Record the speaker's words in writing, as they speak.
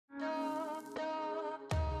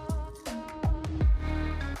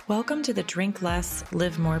Welcome to the Drink Less,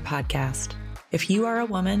 Live More podcast. If you are a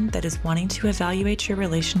woman that is wanting to evaluate your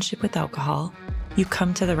relationship with alcohol, you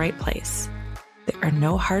come to the right place. There are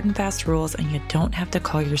no hard and fast rules, and you don't have to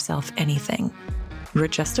call yourself anything. You are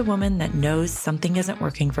just a woman that knows something isn't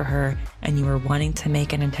working for her, and you are wanting to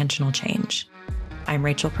make an intentional change. I'm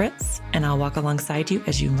Rachel Pritz, and I'll walk alongside you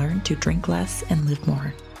as you learn to drink less and live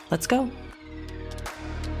more. Let's go.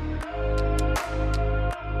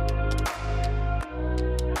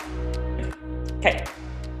 Okay.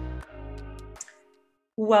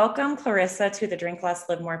 Welcome, Clarissa, to the Drink Less,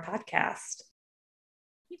 Live More podcast.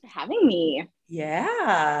 Thank you for having me.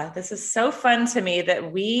 Yeah, this is so fun to me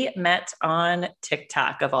that we met on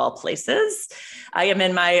TikTok of all places. I am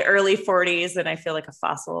in my early 40s and I feel like a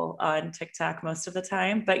fossil on TikTok most of the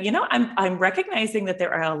time. But I'm recognizing that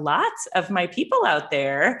there are a lot of my people out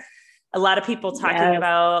there, a lot of people talking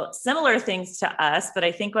about similar things to us. But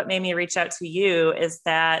I think what made me reach out to you is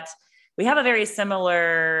that we have a very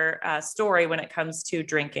similar story when it comes to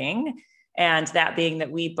drinking. And that being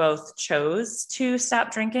that we both chose to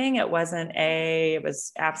stop drinking. It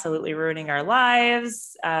was absolutely ruining our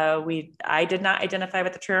lives. I did not identify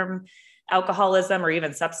with the term alcoholism or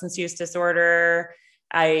even substance use disorder.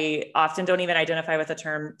 I often don't even identify with the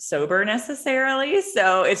term sober necessarily.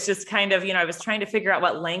 So it's just kind of, I was trying to figure out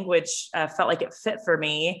what language felt like it fit for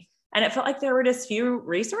me. And it felt like there were just few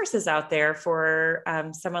resources out there for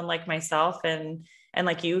someone like myself and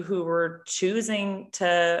like you who were choosing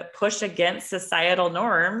to push against societal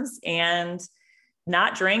norms and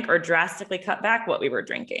not drink or drastically cut back what we were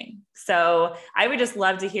drinking. So I would just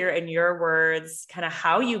love to hear in your words kind of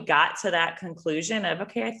how you got to that conclusion of,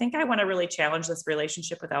 okay, I think I want to really challenge this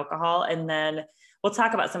relationship with alcohol. And then we'll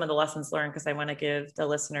talk about some of the lessons learned because I want to give the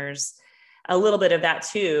listeners a little bit of that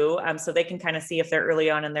too. So they can kind of see if they're early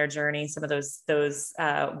on in their journey, some of those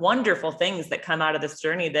wonderful things that come out of this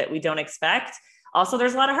journey that we don't expect. Also,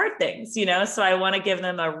 there's a lot of hard things, so I want to give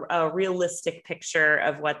them a realistic picture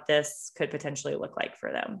of what this could potentially look like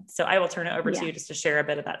for them. So I will turn it over to you just to share a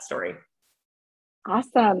bit of that story.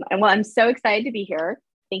 Awesome. And well, I'm so excited to be here.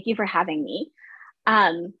 Thank you for having me.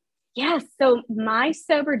 So my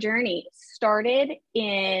sober journey started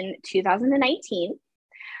in 2019.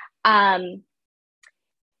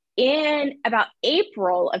 In about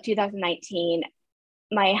April of 2019,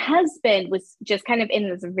 my husband was just kind of in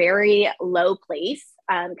this very low place,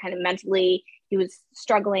 kind of mentally. He was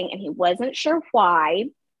struggling and he wasn't sure why.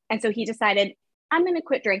 And so he decided, I'm going to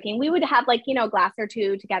quit drinking. We would have a glass or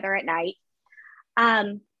two together at night.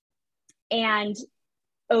 And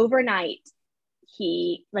overnight,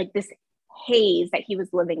 this haze that he was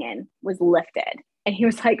living in was lifted. And he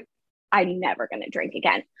was like, I'm never going to drink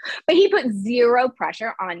again. But he put zero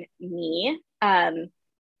pressure on me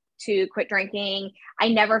to quit drinking. I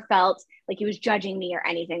never felt like he was judging me or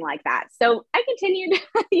anything like that. So I continued,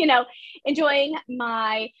 enjoying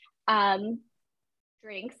my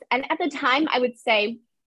drinks. And at the time, I would say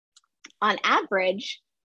on average,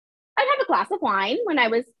 I'd have a glass of wine when I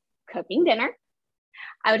was cooking dinner.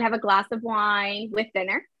 I would have a glass of wine with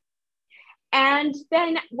dinner. And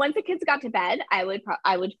then once the kids got to bed, I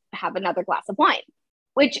would have another glass of wine,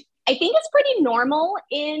 which I think is pretty normal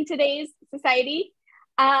in today's society.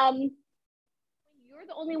 When you're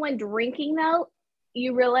the only one drinking, though,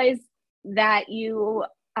 you realize that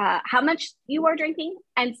how much you are drinking.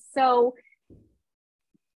 And so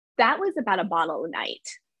that was about a bottle a night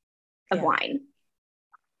of wine.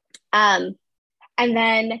 And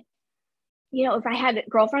then, if I had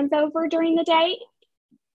girlfriends over during the day,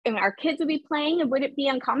 and our kids would be playing, and would it be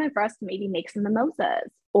uncommon for us to maybe make some mimosas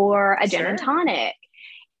or a gin and tonic?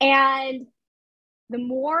 And the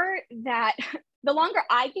longer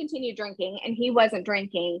I continued drinking and he wasn't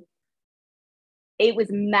drinking, it was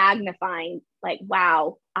magnifying,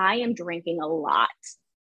 wow, I am drinking a lot.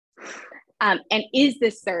 And is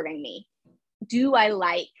this serving me? Do I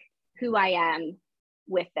like who I am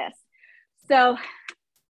with this? So I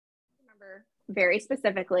remember very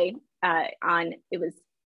specifically it was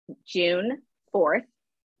June 4th,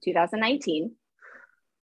 2019.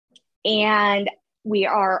 And we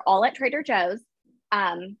are all at Trader Joe's.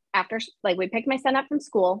 After we picked my son up from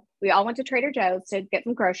school, we all went to Trader Joe's to get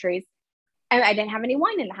some groceries. And I didn't have any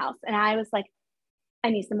wine in the house. And I was like, I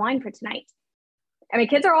need some wine for tonight. And my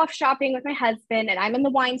kids are off shopping with my husband and I'm in the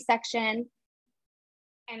wine section.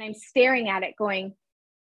 And I'm staring at it going,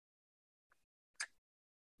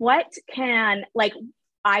 what can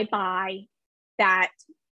I buy that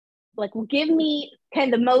will give me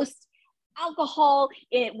kind of the most alcohol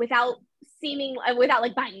without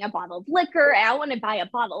buying a bottle of liquor. I want to buy a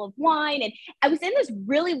bottle of wine. And I was in this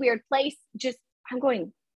really weird place. I'm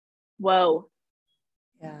going, whoa,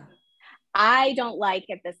 Yeah. I don't like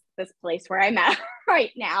at this place where I'm at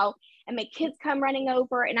right now. And my kids come running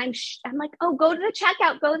over and I'm like, oh, go to the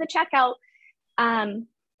checkout.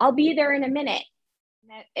 I'll be there in a minute.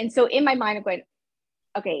 And so in my mind, I'm going,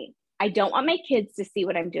 okay, I don't want my kids to see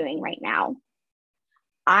what I'm doing right now.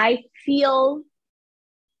 I feel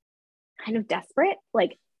kind of desperate,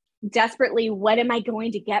 like desperately, what am I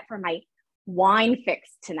going to get for my wine fix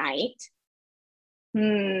tonight?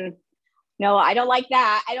 No, I don't like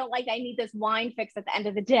that. I need this wine fix at the end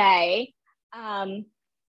of the day. I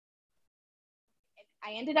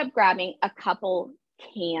ended up grabbing a couple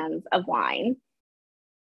cans of wine,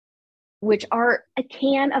 which are a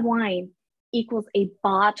can of wine equals a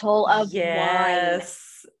bottle of wine.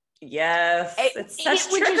 Yes. It's such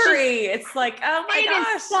trickery. It's like, oh my gosh.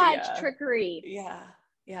 It is such trickery. Yeah.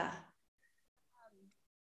 Yeah.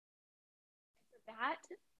 That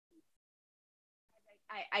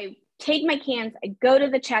I take my cans, I go to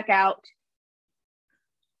the checkout,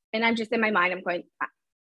 and I'm just in my mind, I'm going,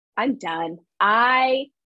 I'm done. I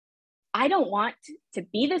don't want to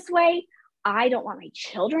be this way. I don't want my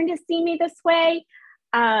children to see me this way.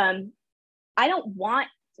 I don't want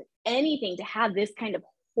anything to have this kind of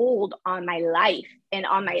hold on my life and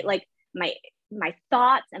on my, like my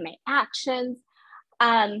thoughts and my actions.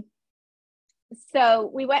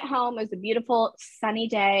 So we went home. It was a beautiful sunny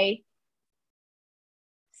day.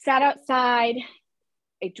 Sat outside.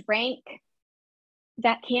 I drank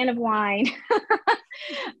that can of wine.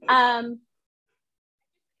 Because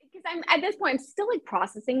I'm at this point, I'm still like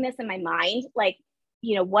processing this in my mind. Like,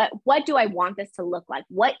 you know, what do I want this to look like?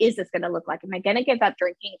 What is this going to look like? Am I going to give up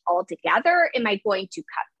drinking altogether? Am I going to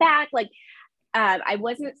cut back? Like, I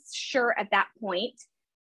wasn't sure at that point.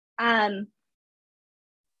 But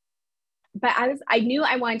I knew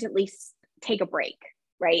I wanted to at least take a break,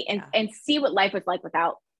 right? And see what life was like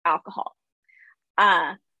without alcohol.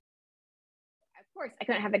 Of course, I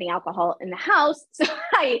couldn't have any alcohol in the house. So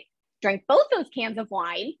I drank both those cans of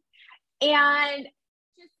wine and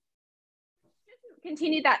just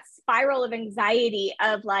continued that spiral of anxiety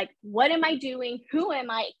of like, what am I doing? Who am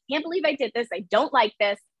I? I can't believe I did this. I don't like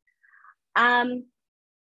this. So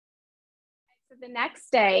the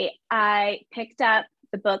next day, I picked up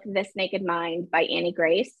the book, This Naked Mind by Annie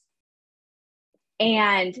Grace.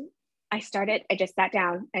 And I just sat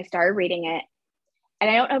down, I started reading it. And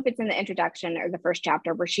I don't know if it's in the introduction or the first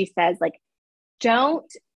chapter where she says, like,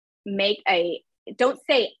 don't say,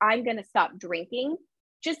 I'm going to stop drinking.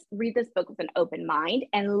 Just read this book with an open mind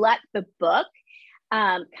and let the book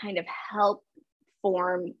kind of help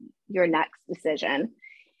form your next decision.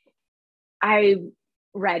 I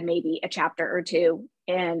read maybe a chapter or two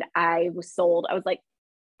and I was sold. I was like,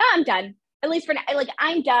 oh, I'm done. At least for now, like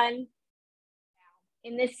I'm done.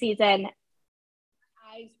 In this season,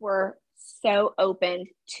 eyes were so opened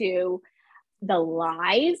to the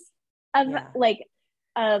lies of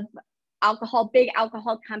of alcohol, big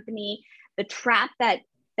alcohol company, the trap that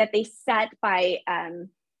they set by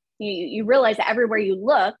you realize that everywhere you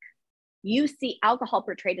look, you see alcohol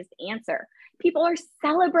portrayed as the answer. People are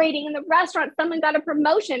celebrating in the restaurant. Someone got a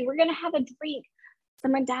promotion. We're going to have a drink.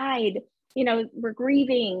 Someone died. You know, we're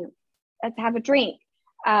grieving. Let's have a drink.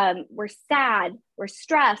 We're sad. We're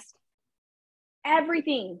stressed.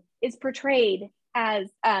 Everything is portrayed as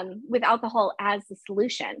with alcohol as the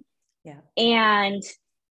solution. Yeah. And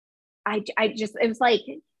I just, it was like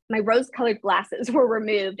my rose-colored glasses were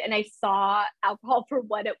removed and I saw alcohol for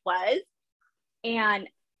what it was. And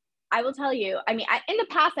I will tell you, I mean, in the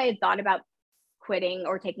past, I had thought about quitting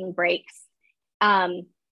or taking breaks. And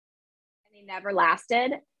they never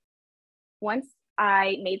lasted. Once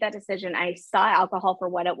I made that decision, I saw alcohol for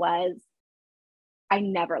what it was. I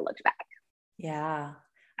never looked back. Yeah.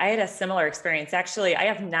 I had a similar experience. Actually, I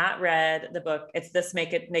have not read the book. It's This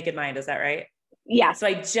Naked Mind. Is that right? Yeah. So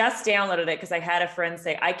I just downloaded it because I had a friend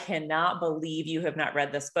say, I cannot believe you have not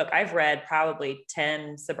read this book. I've read probably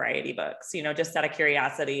 10 sobriety books, you know, just out of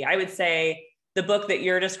curiosity. I would say the book that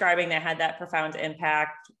you're describing that had that profound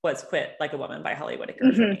impact was Quit Like a Woman by Holly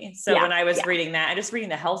Whitaker for me. So when I was reading that, I just reading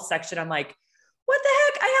the health section, I'm like, what the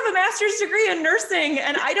heck? I have a master's degree in nursing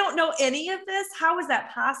and I don't know any of this. How is that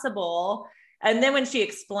possible? And then when she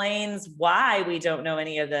explains why we don't know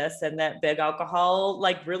any of this and that big alcohol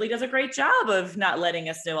like really does a great job of not letting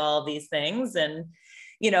us know all of these things and,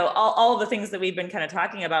 you know, all of the things that we've been kind of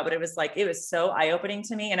talking about, but it was so eye-opening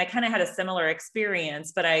to me. And I kind of had a similar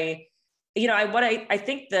experience, but I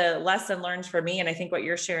think the lesson learned for me, and I think what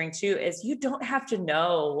you're sharing too, is you don't have to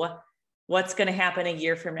know what's going to happen a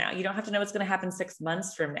year from now. You don't have to know what's going to happen 6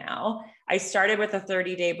 months from now. I started with a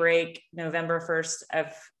 30-day break, November 1st of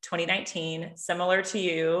 2019, similar to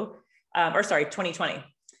you, 2020.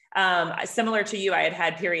 Similar to you, I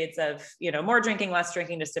had periods of, more drinking, less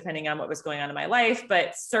drinking, just depending on what was going on in my life,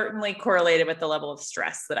 but certainly correlated with the level of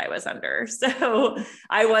stress that I was under. So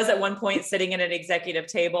I was at one point sitting at an executive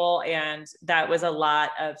table, and that was a lot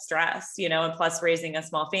of stress, and plus raising a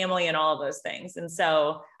small family and all of those things. And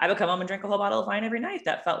so I would come home and drink a whole bottle of wine every night.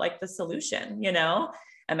 That felt like the solution,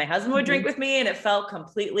 and my husband would drink with me, and it felt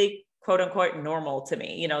completely quote unquote normal to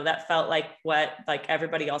me. That felt like what like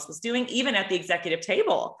everybody else was doing. Even at the executive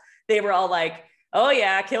table, they were all like, oh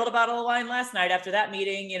yeah, I killed a bottle of wine last night after that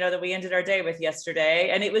meeting, that we ended our day with yesterday.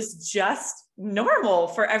 And it was just normal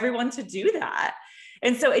for everyone to do that.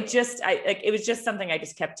 And so it was just something I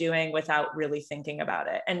just kept doing without really thinking about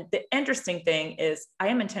it. And the interesting thing is I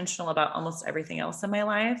am intentional about almost everything else in my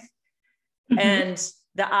life. Mm-hmm. And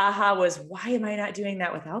the aha was, why am I not doing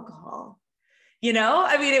that with alcohol? It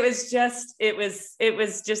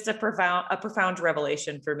was just a profound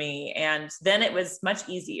revelation for me. And then it was much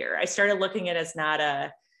easier. I started looking at it as not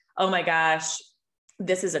oh my gosh,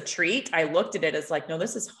 this is a treat. I looked at it as like, no,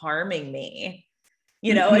 this is harming me.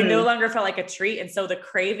 Mm-hmm. It no longer felt like a treat. And so the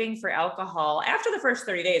craving for alcohol after the first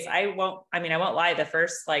 30 days, I won't lie. The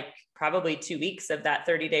first, probably 2 weeks of that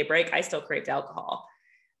 30-day break, I still craved alcohol.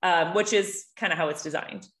 Which is kind of how it's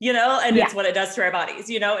designed, and it's what it does to our bodies,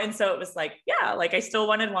 and so it was like, I still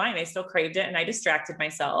wanted wine. I still craved it. And I distracted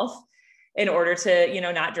myself in order to,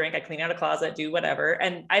 not drink. I clean out a closet, do whatever.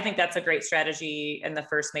 And I think that's a great strategy in the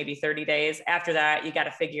first maybe 30 days. After that, you got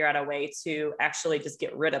to figure out a way to actually just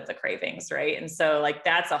get rid of the cravings. Right. And so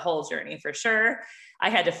that's a whole journey for sure. I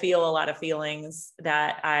had to feel a lot of feelings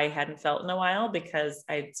that I hadn't felt in a while because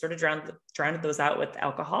I sort of drowned those out with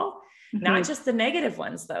alcohol. Mm-hmm. Not just the negative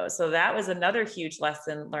ones though. So that was another huge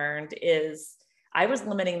lesson learned is I was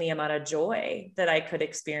limiting the amount of joy that I could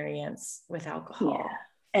experience with alcohol. Yeah.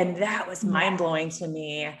 And that was mind blowing to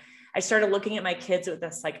me. I started looking at my kids with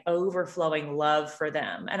this overflowing love for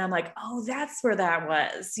them. And I'm like, oh, that's where that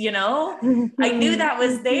was, I knew that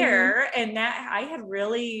was there. And that I had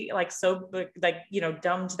really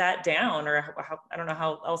dumbed that down, or I don't know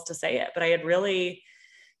how else to say it, but I'd really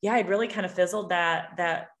kind of fizzled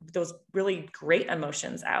those really great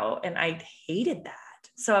emotions out. And I hated that.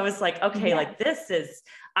 So I was like, okay,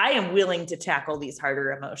 I am willing to tackle these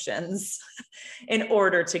harder emotions in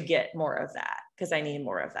order to get more of that, because I need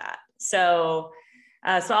more of that. So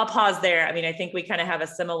I'll pause there. I think we kind of have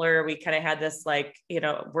we kind of had this,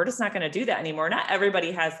 we're just not going to do that anymore. Not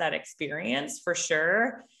everybody has that experience for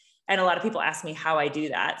sure. And a lot of people ask me how I do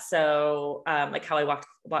that. So how I walk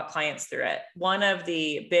clients through it. One of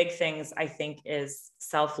the big things I think is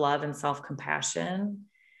self-love and self-compassion.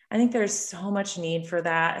 I think there's so much need for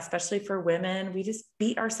that, especially for women. We just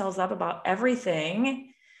beat ourselves up about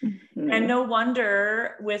everything. Mm-hmm. And no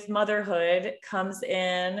wonder with motherhood comes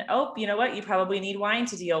in, oh, you know what? You probably need wine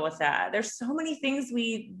to deal with that. There's so many things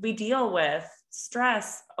we deal with: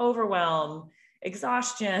 stress, overwhelm,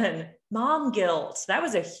 exhaustion, mom guilt. That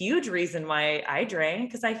was a huge reason why I drank,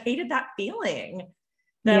 because I hated that feeling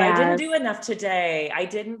that I didn't do enough today. I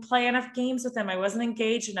didn't play enough games with them. I wasn't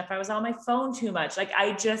engaged enough. I was on my phone too much.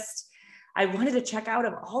 I wanted to check out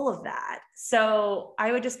of all of that. So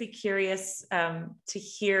I would just be curious to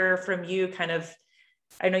hear from you kind of,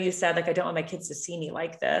 I know you said I don't want my kids to see me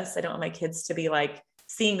like this. I don't want my kids to be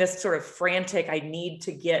seeing this sort of frantic, I need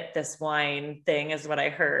to get this wine thing is what I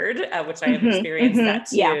heard, which I have experienced that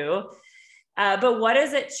too. Yeah. But what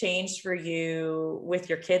has it changed for you with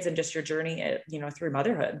your kids and just your journey, through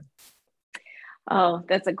motherhood? Oh,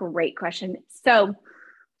 that's a great question. So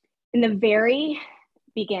in the very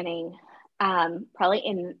beginning,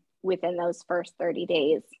 probably within those first 30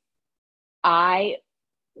 days, I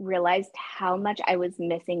realized how much I was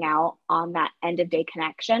missing out on that end of day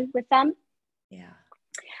connection with them. Yeah.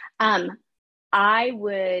 I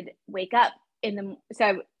would wake up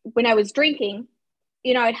so when I was drinking,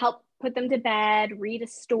 I'd help put them to bed, read a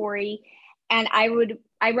story. And I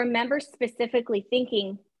remember specifically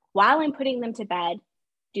thinking, while I'm putting them to bed,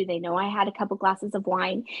 do they know I had a couple glasses of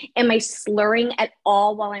wine? Am I slurring at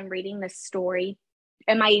all while I'm reading this story?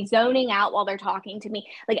 Am I zoning out while they're talking to me?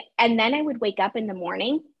 And then I would wake up in the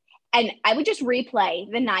morning and I would just replay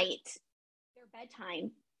the night, their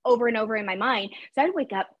bedtime, over and over in my mind. So I'd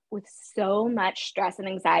wake up with so much stress and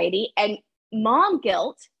anxiety and mom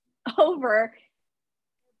guilt over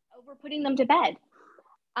putting them to bed.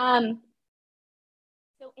 So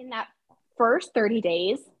in that first 30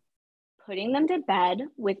 days, putting them to bed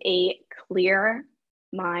with a clear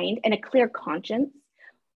mind and a clear conscience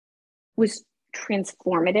was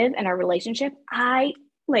transformative in our relationship. I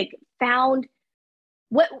found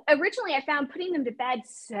what originally I found putting them to bed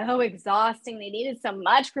so exhausting. They needed so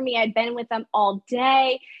much for me. I'd been with them all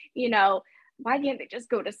day, you know, why can't they just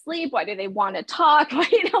go to sleep? Why do they want to talk?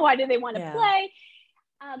 Why do they want to play?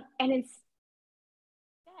 And instead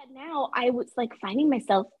now I was like finding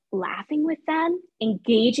myself laughing with them,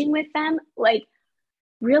 engaging with them, like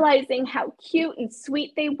realizing how cute and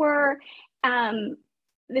sweet they were.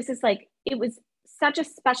 This is like, it was such a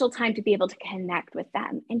special time to be able to connect with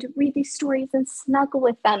them and to read these stories and snuggle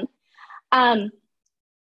with them. And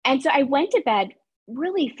so I went to bed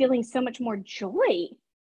really feeling so much more joy.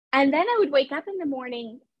 And then I would wake up in the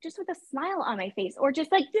morning just with a smile on my face, or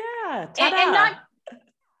just like, yeah, and not,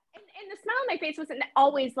 and the smile on my face wasn't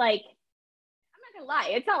always like, I'm not gonna lie,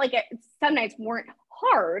 it's not like some nights weren't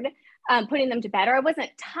hard putting them to bed, or I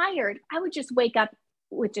wasn't tired. I would just wake up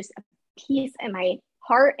with just a peace in my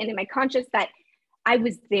heart and in my conscience that I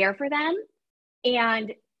was there for them.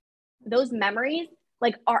 And those memories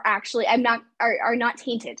like are actually, are not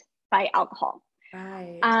tainted by alcohol.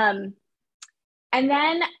 Right. And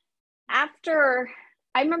then after,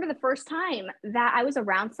 I remember the first time that I was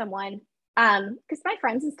around someone, because my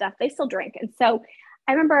friends and stuff, they still drink. And so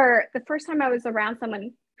I remember the first time I was around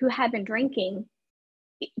someone who had been drinking,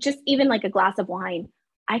 just even like a glass of wine,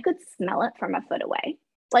 I could smell it from a foot away.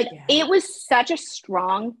 Like it was such a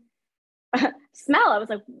strong smell. I was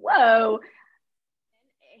like, whoa,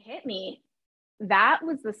 it hit me. That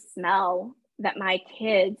was the smell that my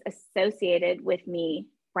kids associated with me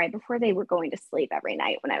right before they were going to sleep every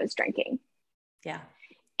night when I was drinking. Yeah.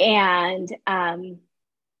 And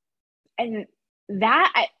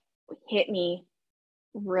that hit me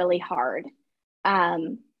really hard.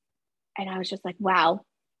 And I was just like, wow,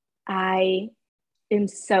 I am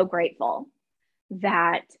so grateful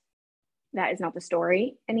that that is not the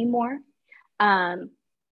story anymore.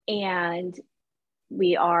 And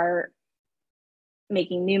we are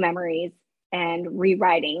making new memories and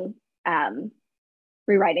rewriting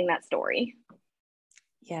that story.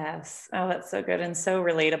 Yes. Oh, that's so good and so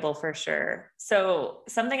relatable for sure. So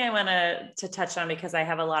something I want to touch on, because I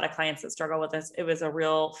have a lot of clients that struggle with this, it was a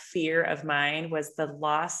real fear of mine, was the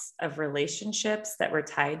loss of relationships that were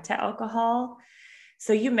tied to alcohol.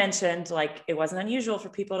 So you mentioned like it wasn't unusual for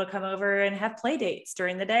people to come over and have play dates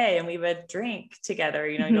during the day, and we would drink together,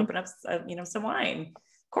 you know, you'd open up, some wine,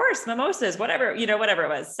 of course, mimosas, whatever, whatever it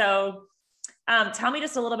was. So tell me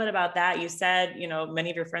just a little bit about that. You said, many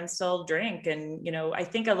of your friends still drink, and, I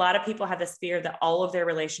think a lot of people have this fear that all of their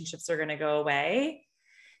relationships are going to go away.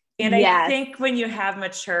 And I think when you have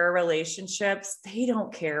mature relationships, they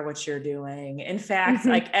don't care what you're doing. In fact,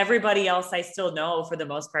 like everybody else I still know, for the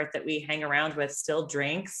most part, that we hang around with still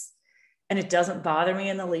drinks, and it doesn't bother me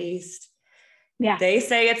in the least. Yeah. They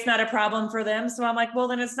say it's not a problem for them. So I'm like, well,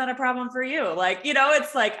 then it's not a problem for you. Like,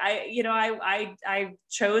 it's like, I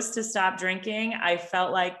chose to stop drinking. I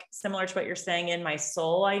felt like, similar to what you're saying, in my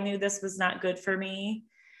soul, I knew this was not good for me.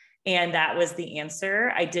 And that was the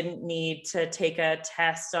answer. I didn't need to take a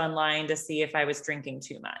test online to see if I was drinking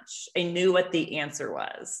too much. I knew what the answer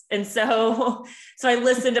was. And so I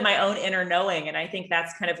listened to my own inner knowing. And I think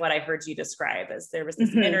that's kind of what I heard you describe, as there was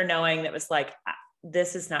this inner knowing that was like,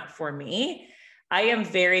 this is not for me. I am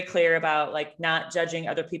very clear about like not judging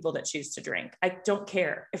other people that choose to drink. I don't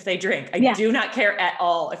care if they drink. I do not care at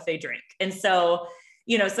all if they drink. And so,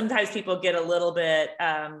 sometimes people get a little bit,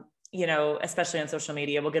 especially on social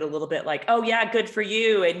media, we'll get a little bit like, oh yeah, good for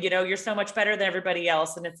you. And, you're so much better than everybody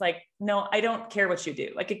else. And it's like, no, I don't care what you do.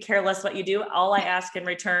 I could care less what you do. All I ask in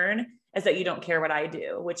return is that you don't care what I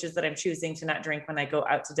do, which is that I'm choosing to not drink when I go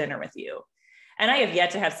out to dinner with you. And I have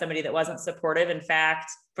yet to have somebody that wasn't supportive. In fact,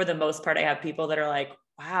 for the most part, I have people that are like,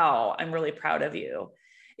 wow, I'm really proud of you.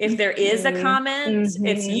 If there is a comment,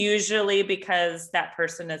 it's usually because that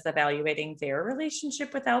person is evaluating their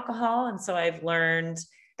relationship with alcohol. And so I've learned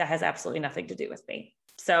that has absolutely nothing to do with me.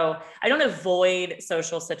 So I don't avoid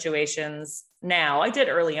social situations now. I did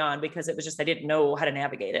early on because it was just, I didn't know how to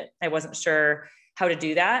navigate it. I wasn't sure how to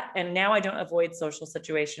do that. And now I don't avoid social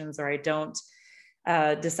situations, or I don't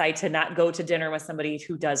decide to not go to dinner with somebody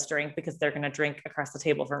who does drink because they're going to drink across the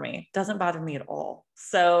table for me. It doesn't bother me at all.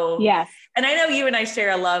 So, yes. And I know you and I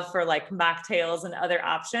share a love for like mocktails and other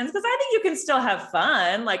options, because I think you can still have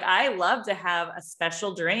fun. Like I love to have a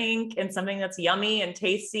special drink and something that's yummy and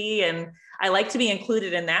tasty. And I like to be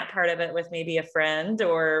included in that part of it with maybe a friend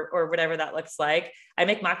or whatever that looks like. I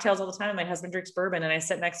make mocktails all the time. My husband drinks bourbon and I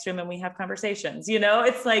sit next to him and we have conversations,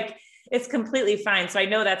 it's like, it's completely fine. So I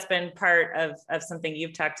know that's been part of something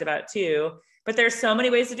you've talked about too, but there's so many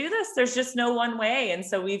ways to do this. There's just no one way. And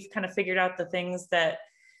so we've kind of figured out the things that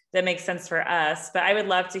that makes sense for us. But I would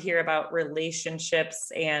love to hear about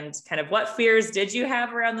relationships and kind of what fears did you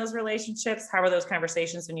have around those relationships? How were those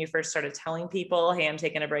conversations when you first started telling people, hey, I'm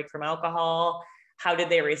taking a break from alcohol? How did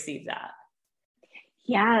they receive that?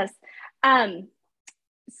 Yes.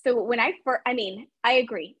 So when I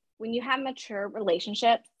agree. When you have mature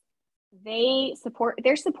relationships,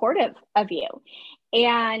 they're supportive of you.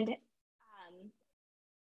 And I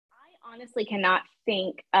honestly cannot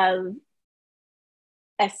think of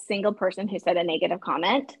a single person who said a negative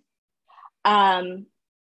comment. And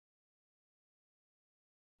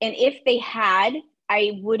if they had,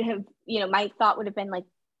 I would have, my thought would have been like,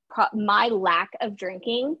 my lack of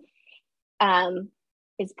drinking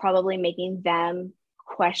is probably making them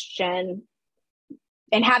question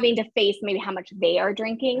and having to face maybe how much they are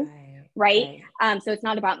drinking. Right. So it's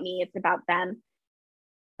not about me, it's about them.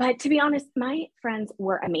 But to be honest, my friends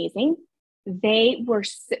were amazing. They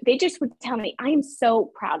just would tell me, I'm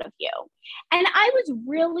so proud of you. And I was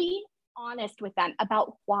really honest with them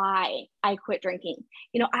about why I quit drinking.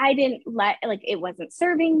 I didn't it wasn't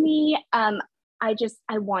serving me. I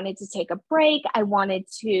wanted to take a break. I wanted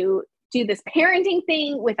to do this parenting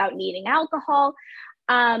thing without needing alcohol.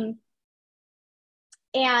 And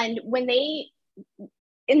when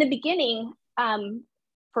in the beginning,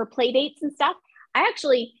 for play dates and stuff, I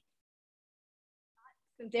actually got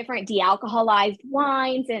some different de-alcoholized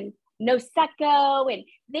wines and Prosecco, and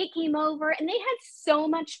they came over and they had so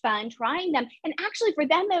much fun trying them. And actually for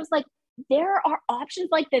them, it was like, there are options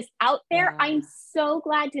like this out there. Yeah. I'm so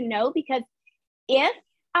glad to know, because if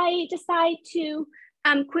I decide to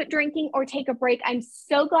quit drinking or take a break, I'm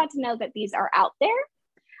so glad to know that these are out there.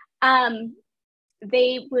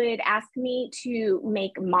 They would ask me to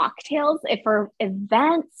make mocktails for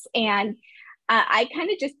events. And I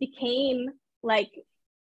kind of just became like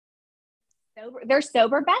their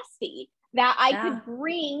sober bestie, that I could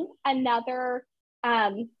bring another,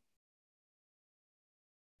 what's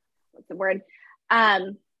the word?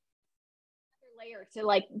 Another layer to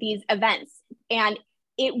like these events. And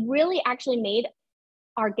it really actually made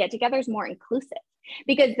our get-togethers more inclusive,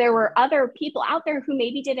 because there were other people out there who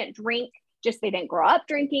maybe didn't drink, they didn't grow up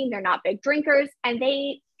drinking, they're not big drinkers, and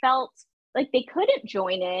they felt like they couldn't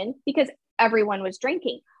join in because everyone was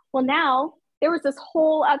drinking. Well, now there was this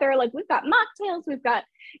whole other, like, we've got mocktails, we've got,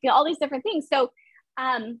 all these different things. So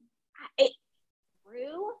it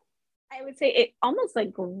grew, I would say it almost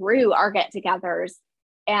like grew our get-togethers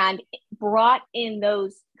and brought in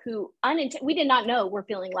those who we did not know were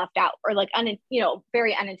feeling left out, or like,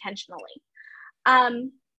 very unintentionally.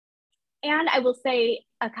 And I will say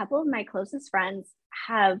a couple of my closest friends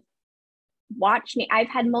have watched me. I've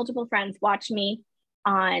had multiple friends watch me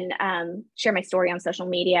share my story on social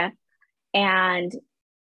media, and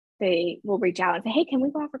they will reach out and say, hey, can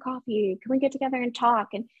we go out for coffee? Can we get together and talk?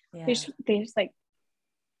 And they're just like,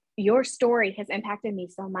 your story has impacted me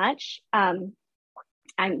so much. I'm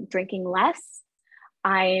drinking less.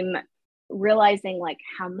 I'm realizing like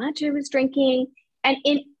how much I was drinking. And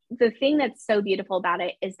the thing that's so beautiful about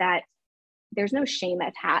it is that there's no shame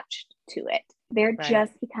attached to it. They're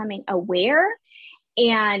just becoming aware,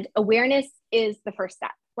 and awareness is the first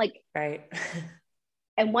step. Like,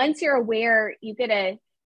 and once you're aware, you can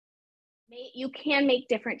make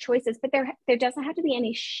different choices, but there doesn't have to be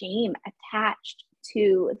any shame attached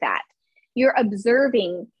to that. You're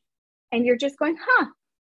observing and you're just going,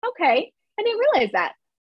 okay, I didn't realize that.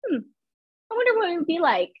 I wonder what it would be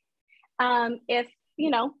like if,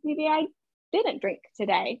 maybe I didn't drink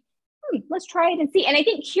today. Let's try it and see. And I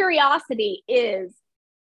think curiosity is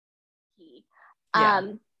key.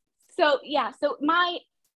 So my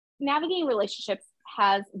navigating relationships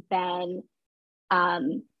has been,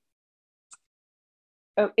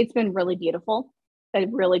 it's been really beautiful, a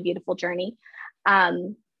really beautiful journey.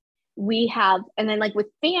 We have, and then like with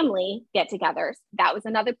family get-togethers, that was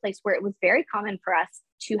another place where it was very common for us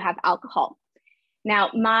to have alcohol. Now,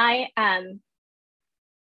 my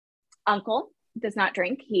uncle does not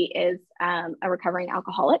drink. He is a recovering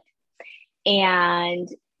alcoholic. And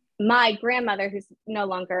my grandmother, who's no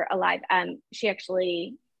longer alive, she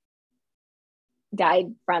actually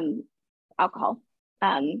died from alcohol.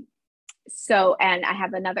 And I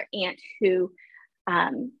have another aunt who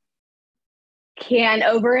can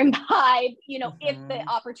over imbibe, if the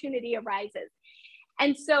opportunity arises.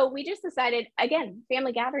 And so we just decided, again,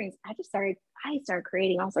 family gatherings, I started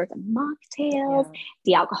creating all sorts of mocktails,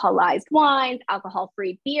 de-alcoholized wines,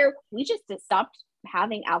 alcohol-free beer. We just stopped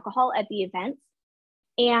having alcohol at the events.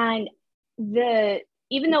 And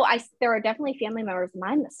even though there are definitely family members of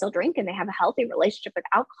mine that still drink and they have a healthy relationship with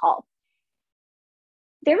alcohol,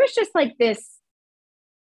 there was just like this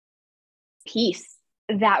peace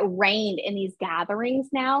that reigned in these gatherings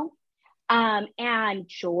now, and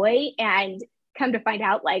joy. And come to find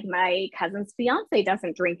out, like, my cousin's fiance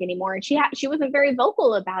doesn't drink anymore, and she wasn't very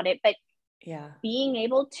vocal about it, but being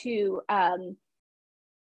able to come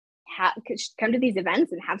to these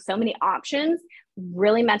events and have so many options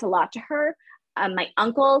really meant a lot to her. My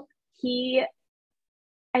uncle,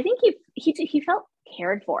 I think he felt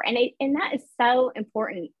cared for, and that is so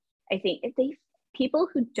important. I think if people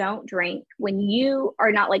who don't drink, when you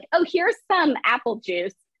are not like, oh, here's some apple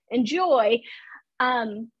juice, enjoy,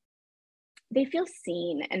 they feel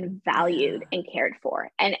seen and valued and cared for,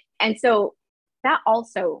 and so that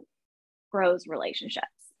also grows relationships.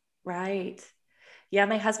 Right. Yeah,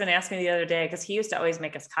 my husband asked me the other day, because he used to always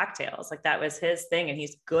make us cocktails. Like, that was his thing, and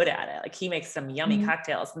he's good at it. Like, he makes some yummy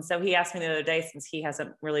cocktails. And so he asked me the other day, since he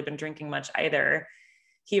hasn't really been drinking much either,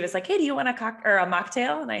 he was like, hey, do you want a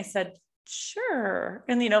mocktail? And I said, sure.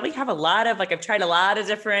 And, we have a lot of, like, I've tried a lot of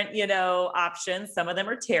different, options. Some of them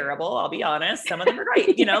are terrible, I'll be honest. Some of them are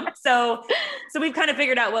great, so we've kind of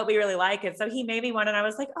figured out what we really like. And so he made me one, and I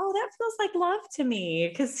was like, oh, that feels like love to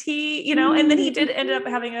me. Cause he, and then he did end up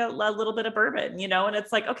having a little bit of bourbon, and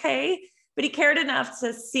it's like, okay, but he cared enough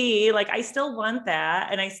to see, like, I still want that.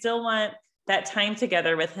 And I still want that time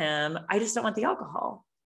together with him. I just don't want the alcohol.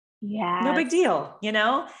 Yeah. No big deal, and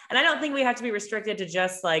I don't think we have to be restricted to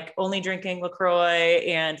just like only drinking LaCroix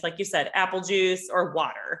and, like you said, apple juice or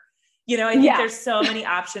water. I think there's so many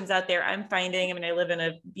options out there. I'm finding, I live in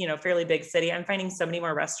a, fairly big city. I'm finding so many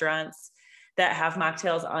more restaurants that have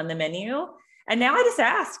mocktails on the menu. And now I just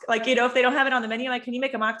ask, like, if they don't have it on the menu, like, can you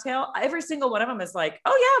make a mocktail? Every single one of them is like,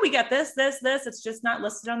 oh yeah, we got this. It's just not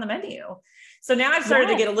listed on the menu. So now I've started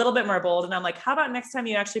to get a little bit more bold, and I'm like, how about next time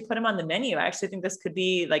you actually put them on the menu? I actually think this could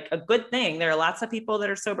be like a good thing. There are lots of people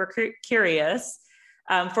that are sober curious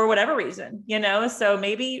for whatever reason, so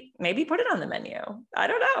maybe put it on the menu. I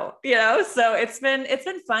don't know, so it's been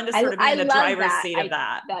fun to sort of be in the driver's seat of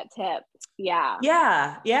that tip. Yeah.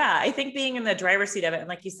 I think being in the driver's seat of it, and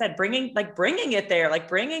like you said, bringing it there, like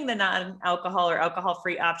bringing the non-alcohol or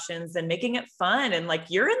alcohol-free options and making it fun. And like,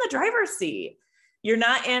 you're in the driver's seat. You're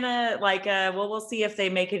not in well, we'll see if they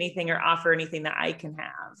make anything or offer anything that I can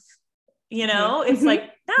have, it's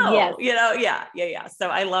like, no, yeah. So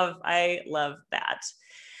I love that.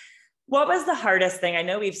 What was the hardest thing? I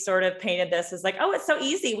know we've sort of painted this as like, oh, it's so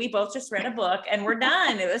easy. We both just read a book and we're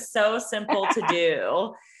done. It was so simple to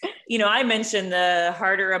do. I mentioned the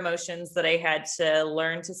harder emotions that I had to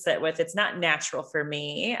learn to sit with. It's not natural for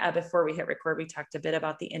me. Before we hit record, we talked a bit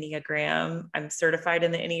about the Enneagram. I'm certified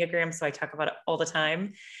in the Enneagram, so I talk about it all the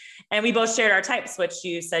time. And we both shared our types, which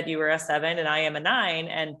you said you were a 7 and I am a 9.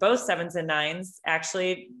 And both 7s and 9s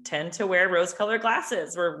actually tend to wear rose-colored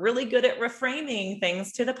glasses. We're really good at reframing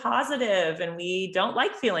things to the positive, and we don't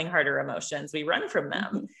like feeling harder emotions. We run from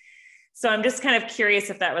them. So I'm just kind of curious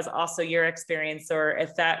if that was also your experience, or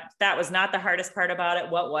if that was not the hardest part about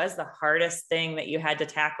it. What was the hardest thing that you had to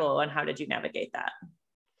tackle, and how did you navigate that?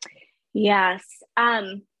 Yes.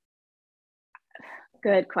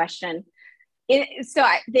 Good question.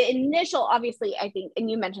 The initial, obviously, I think,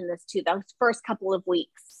 and you mentioned this too, those first couple of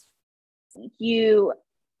weeks, you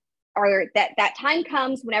are that time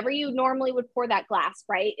comes whenever you normally would pour that glass,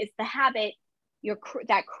 right? It's the habit.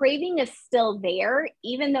 That craving is still there,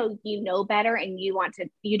 even though you know better and you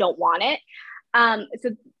don't want it.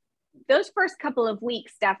 So those first couple of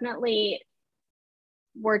weeks definitely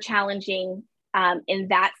were challenging in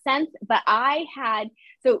that sense. But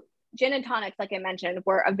gin and tonics, like I mentioned,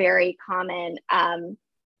 were a very common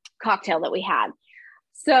cocktail that we had.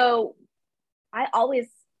 So I always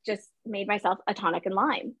just made myself a tonic and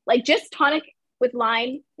lime, like just tonic with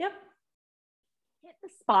lime. Yep. Hit the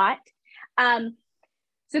spot.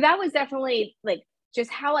 So that was definitely like just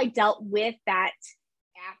how I dealt with that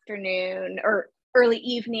afternoon or early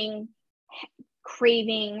evening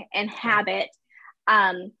craving and habit.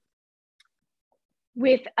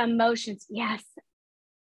 With emotions, yes.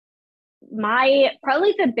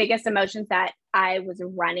 Probably the biggest emotions that I was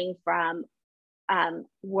running from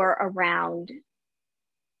were around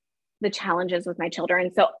the challenges with my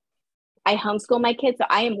children. So I homeschool my kids, so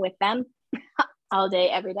I am with them all day,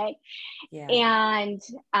 every day. Yeah. And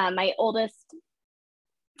my oldest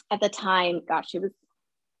at the time, gosh, she was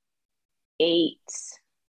 8.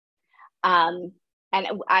 And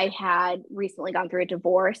I had recently gone through a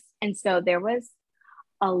divorce. And so there was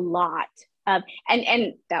a lot of,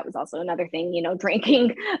 and that was also another thing,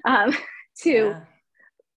 drinking to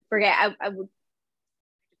forget. I would,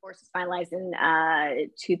 divorce was finalized in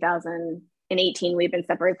 2018. We've been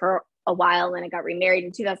separated for a while, and I got remarried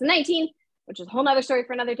in 2019, which is a whole nother story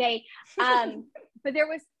for another day. but there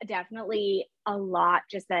was definitely a lot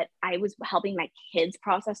just that I was helping my kids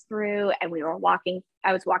process through, and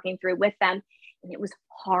I was walking through with them, and it was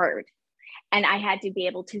hard. And I had to be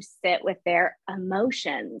able to sit with their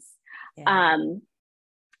emotions. Yeah.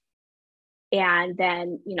 And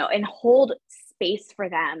then, and hold space for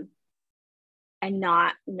them and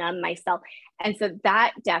not numb myself. And so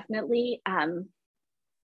that definitely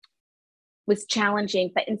was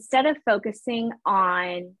challenging. But instead of focusing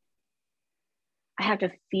on, I have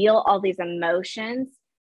to feel all these emotions,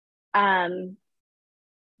 and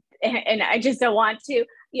I just don't want to.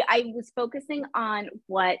 Yeah, I was focusing on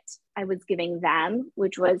what I was giving them,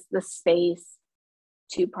 which was the space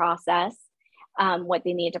to process what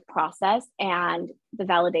they need to process, and the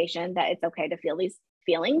validation that it's okay to feel these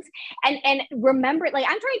feelings. And remember, like,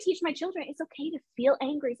 I'm trying to teach my children, it's okay to feel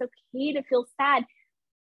angry, it's okay to feel sad.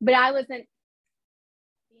 But I wasn't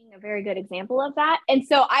being a very good example of that. And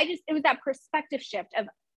so it was that perspective shift of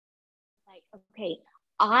like, okay,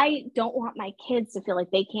 I don't want my kids to feel like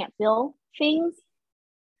they can't feel things.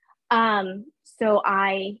 So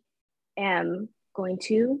I am going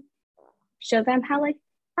to show them how like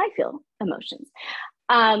I feel emotions.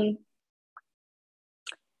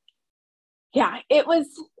 Yeah, it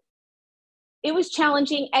was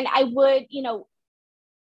challenging. And I would,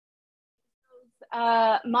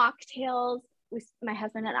 mocktails, my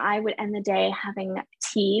husband and I would end the day having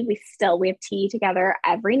tea. We have tea together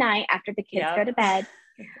every night after the kids go to bed.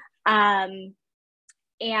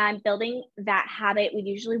 And building that habit, we'd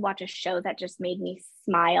usually watch a show that just made me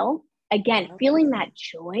smile. Again, feeling that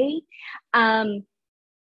joy,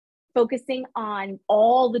 focusing on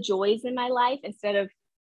all the joys in my life instead of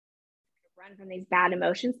run from these bad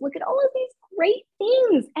emotions. Look at all of these great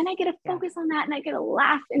things, and I get to focus on that, and I get to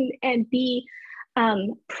laugh and be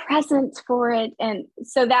present for it. And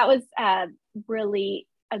so that was really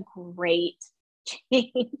a great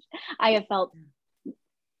change. I have felt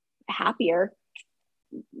happier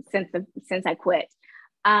since I quit.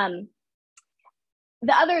 The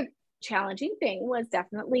other challenging thing was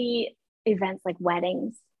definitely events like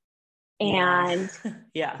weddings. And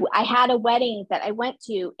I had a wedding that I went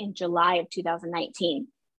to in July of 2019.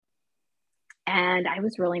 And I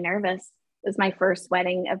was really nervous. It was my first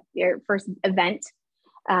first event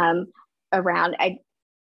around. I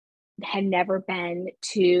had never been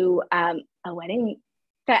to a wedding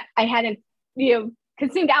that I hadn't,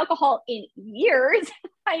 consumed alcohol in years.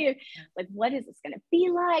 I like, what is this going to be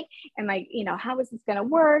like? And like, how is this going to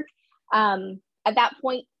work? At that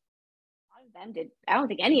point, I don't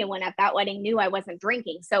think anyone at that wedding knew I wasn't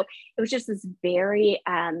drinking. So it was just this very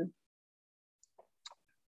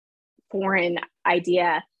foreign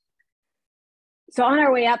idea. So on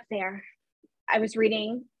our way up there, I was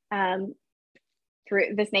reading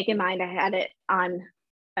through This Naked Mind. I had it on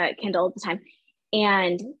Kindle at the time.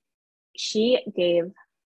 And she gave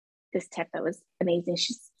this tip that was amazing.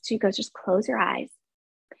 She goes, just close your eyes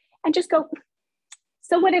and just go,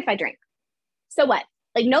 so what if I drink? So what?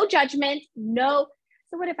 Like, no judgment, no.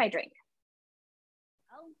 So what if I drink?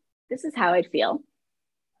 Oh, this is how I'd feel.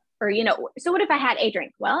 Or, so what if I had a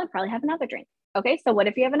drink? Well, I'd probably have another drink. Okay, so what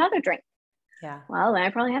if you have another drink? Yeah. Well, then I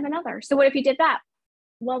probably have another. So what if you did that?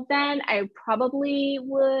 Well, then I probably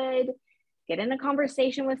would get in a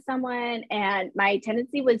conversation with someone. And my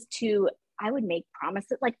tendency was I would make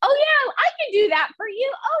promises like, oh yeah, I can do that for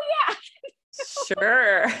you. Oh yeah.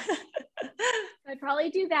 Sure. I'd probably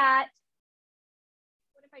do that.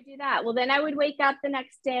 What if I do that? Well, then I would wake up the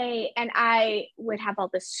next day and I would have all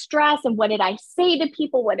this stress. And what did I say to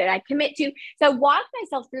people? What did I commit to? So I walked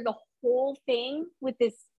myself through the whole thing with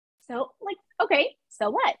this. So like, okay, so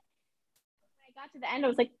what? When I got to the end, I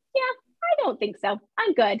was like, yeah, I don't think so.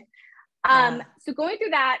 I'm good. So going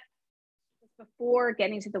through that before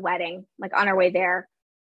getting to the wedding, like on our way there,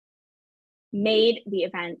 made the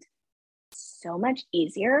event so much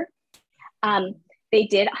easier. They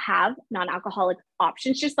did have non-alcoholic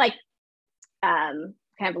options, just like kind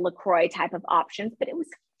of a LaCroix type of options, but it was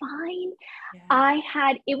fine.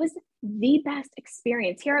 Yeah. It was the best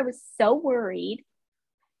experience. Here I was so worried.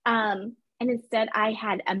 And instead I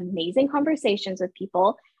had amazing conversations with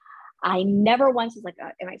people. I never once was like,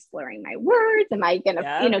 am I slurring my words? Am I going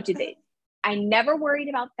to, I never worried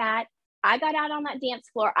about that. I got out on that dance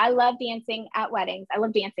floor. I love dancing at weddings. I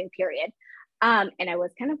love dancing, period. And I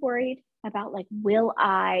was kind of worried about like,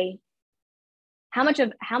 how much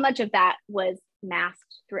of that was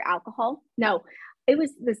masked through alcohol? No, it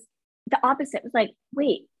was the opposite. It was like,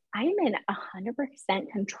 wait, I am in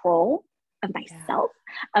 100% control of myself,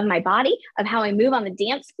 of my body, of how I move on the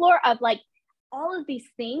dance floor, of like all of these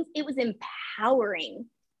things. It was empowering.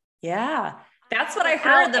 Yeah. That's what I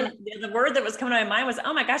heard. The word that was coming to my mind was,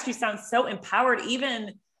 oh my gosh, you sound so empowered.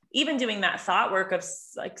 Even doing that thought work of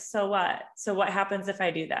like, so what? So what happens if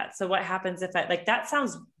I do that? So what happens if I, like, that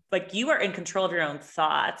sounds like you are in control of your own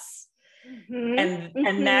thoughts.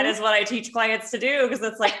 And that is what I teach clients to do. Cause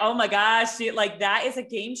it's like, oh my gosh, like that is a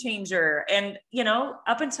game changer. And, you know,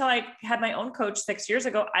 up until I had my own coach 6 years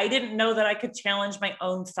ago, I didn't know that I could challenge my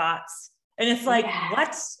own thoughts. And it's like,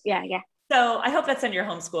 what? Yeah. So I hope that's in your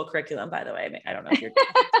homeschool curriculum, by the way. I mean, I don't know if you're,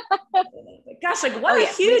 gosh, like what a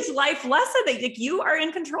huge life lesson that like, you are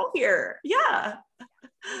in control here. Yeah.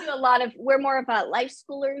 We do we're more of a life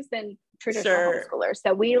schoolers than traditional homeschoolers.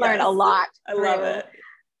 So we learn a lot. I love it.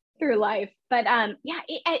 Through life. But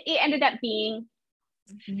it ended up being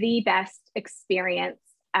the best experience.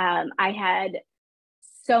 I had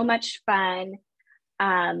so much fun.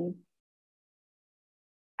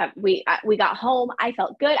 We got home. I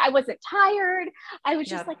felt good. I wasn't tired. I was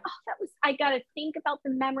just like, I got to think about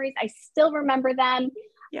the memories. I still remember them.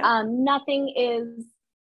 Nothing is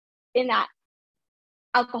in that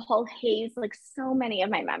alcohol haze. Like so many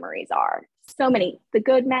of my memories are. So many, the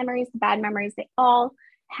good memories, the bad memories, they all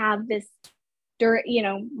have this,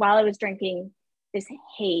 while I was drinking, this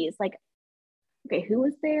haze, like, okay, who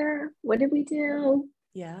was there? What did we do?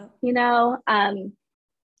 Yeah. So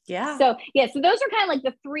those are kind of like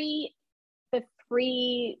the three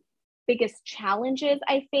biggest challenges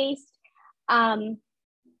I faced. But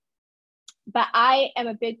I am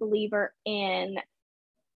a big believer in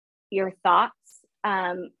your thoughts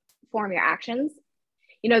form your actions.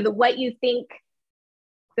 What you think,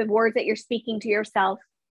 the words that you're speaking to yourself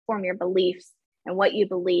form your beliefs, and what you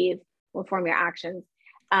believe will form your actions.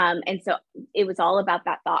 And so it was all about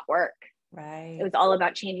that thought work. Right. It was all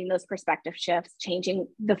about changing those perspective shifts, changing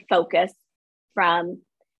the focus from,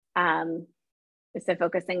 instead of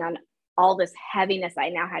focusing on all this heaviness I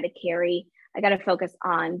now had to carry, I got to focus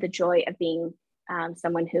on the joy of being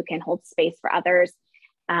someone who can hold space for others.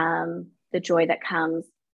 The joy that comes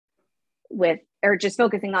with, or just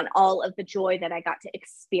focusing on all of the joy that I got to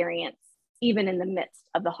experience, even in the midst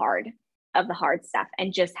of the hard stuff,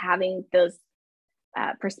 and just having those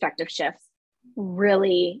perspective shifts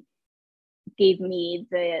really gave me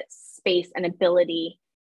the space and ability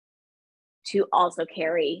to also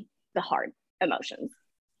carry the hard emotions.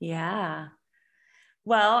 Yeah.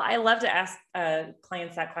 Well, I love to ask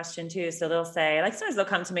clients that question too. So they'll say, like, sometimes they'll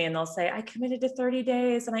come to me and they'll say, I committed to 30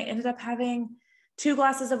 days and I ended up having 2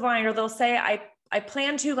 glasses of wine, or they'll say, I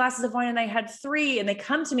planned 2 glasses of wine and I had 3, and they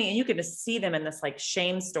come to me and you can just see them in this like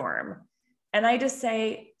shame storm. And I just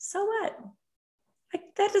say, so what? Like,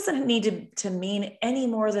 that doesn't need to mean any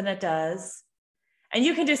more than it does. And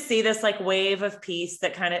you can just see this like wave of peace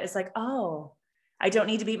that kind of is like, oh, I don't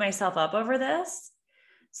need to beat myself up over this.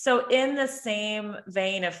 So in the same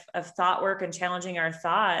vein of thought work and challenging our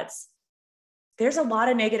thoughts, there's a lot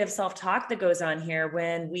of negative self-talk that goes on here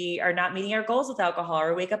when we are not meeting our goals with alcohol,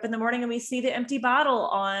 or wake up in the morning and we see the empty bottle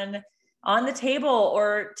on the table,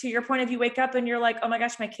 or to your point, if you wake up and you're like, oh my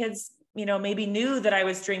gosh, my kids, maybe knew that I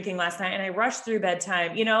was drinking last night and I rushed through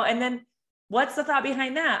bedtime, and then what's the thought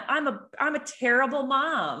behind that? I'm a terrible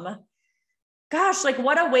mom. Gosh, like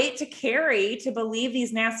what a weight to carry to believe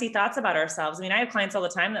these nasty thoughts about ourselves. I mean, I have clients all the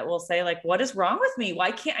time that will say like, what is wrong with me?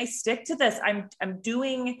 Why can't I stick to this? I'm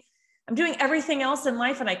doing everything else in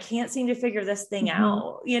life and I can't seem to figure this thing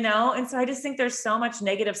out, And so I just think there's so much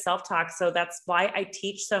negative self-talk. So that's why I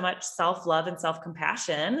teach so much self-love and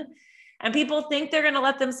self-compassion. And people think they're going to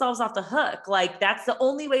let themselves off the hook. Like that's the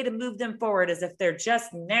only way to move them forward, is if they're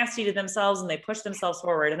just nasty to themselves and they push themselves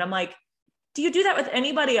forward. And I'm like, do you do that with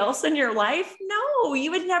anybody else in your life? No,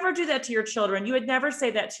 you would never do that to your children. You would never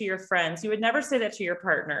say that to your friends. You would never say that to your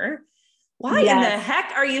partner. Why in the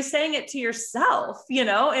heck are you saying it to yourself?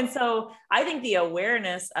 And so I think the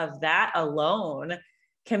awareness of that alone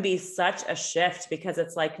can be such a shift, because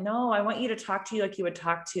it's like, no, I want you to talk to you like you would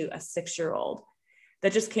talk to a 6-year-old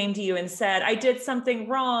that just came to you and said, I did something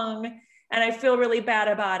wrong and I feel really bad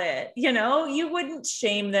about it. You wouldn't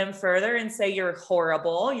shame them further and say, you're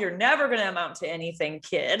horrible. You're never going to amount to anything,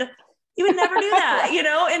 kid. You would never do that,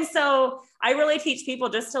 And so I really teach people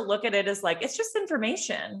just to look at it as like, it's just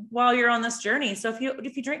information while you're on this journey. So if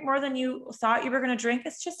you drink more than you thought you were going to drink,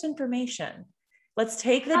 it's just information. Let's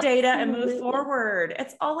take the data and move forward.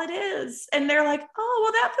 It's all it is. And they're like, oh,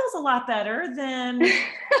 well, that feels a lot better than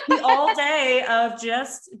the all day of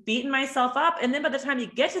just beating myself up. And then by the time you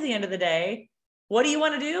get to the end of the day, what do you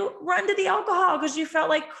want to do? Run to the alcohol because you felt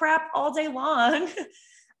like crap all day long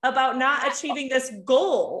about not achieving this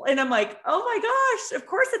goal. And I'm like, oh my gosh, of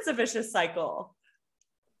course it's a vicious cycle.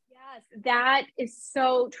 Yes, that is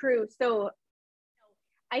so true. So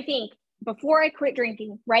I think before I quit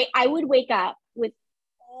drinking, right, I would wake up with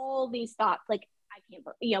all these thoughts, like, I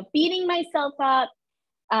can't, beating myself up,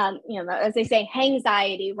 as they say,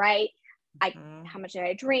 anxiety, right? How much did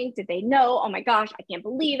I drink? Did they know? Oh my gosh, I can't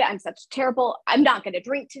believe it. I'm such terrible. I'm not going to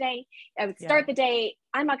drink today. I would start the day.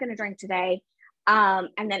 I'm not going to drink today. And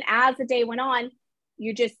then as the day went on,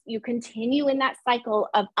 you continue in that cycle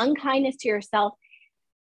of unkindness to yourself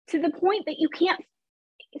to the point that you can't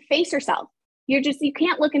face yourself. You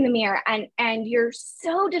can't look in the mirror, and you're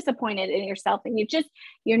so disappointed in yourself, and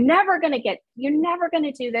you're never going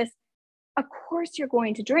to do this. Of course you're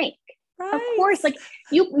going to drink. Right. Of course, like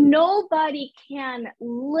nobody can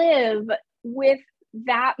live with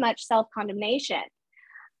that much self-condemnation.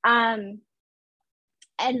 And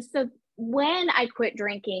so when I quit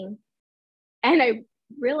drinking and I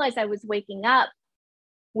realized I was waking up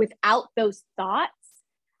without those thoughts,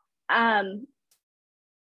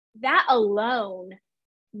 that alone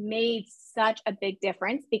made such a big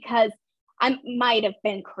difference, because I might have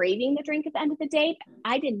been craving the drink at the end of the day, but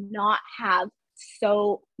I did not have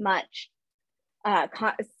so much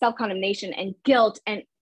self-condemnation and guilt and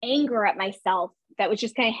anger at myself that was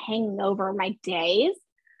just kind of hanging over my days.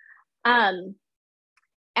 And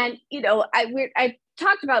I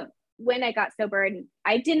talked about when I got sober, and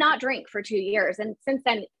I did not drink for 2 years. And since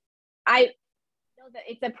then, I know that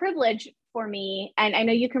it's a privilege for me. And I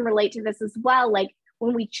know you can relate to this as well. Like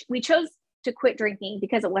when we chose to quit drinking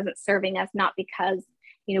because it wasn't serving us, not because,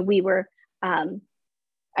 we were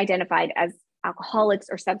identified as alcoholics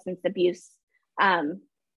or substance abusers. And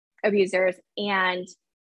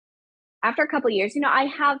after a couple of years, I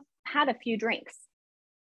have had a few drinks.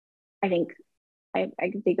 I think I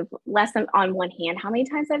can think of less than on one hand how many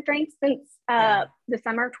times I've drank since the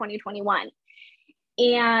summer of 2021.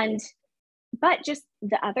 But just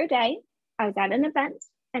the other day, I was at an event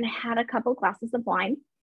and I had a couple glasses of wine,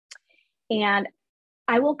 and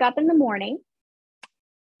I woke up in the morning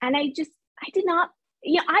and I did not,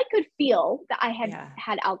 I could feel that I had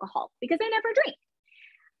had alcohol because I never drink.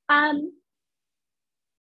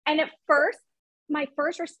 And at first, my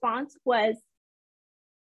first response was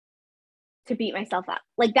to beat myself up.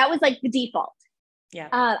 Like that was like the default. Yeah.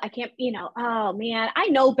 I can't, oh man, I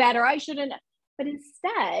know better. I shouldn't. But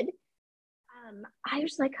instead, I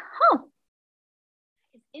was like,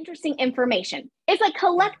 it's interesting information. It's like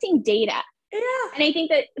collecting data. Yeah. And I think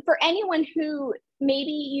that for anyone who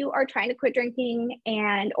maybe you are trying to quit drinking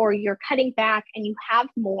or you're cutting back and you have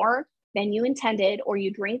more than you intended, or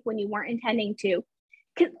you drink when you weren't intending to,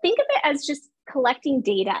 think of it as just collecting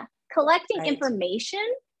data, collecting information.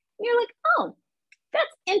 And you're like, oh,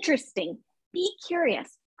 that's interesting. Be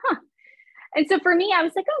curious. And so for me, I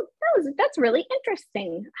was like, oh, that's really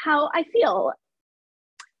interesting how I feel.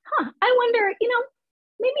 I wonder,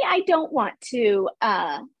 maybe I don't want to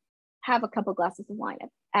have a couple glasses of wine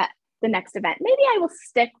at the next event. Maybe I will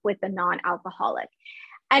stick with the non-alcoholic.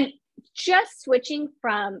 And just switching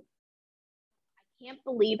from, I can't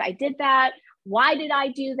believe I did that. Why did I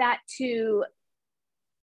do that? To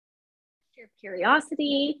sheer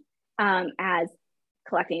curiosity, as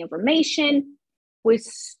collecting information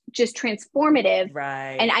was just transformative.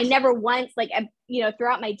 Right. And I never once,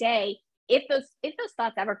 throughout my day, if those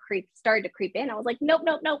thoughts ever started to creep in, I was like, nope.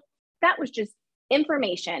 That was just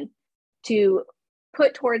information to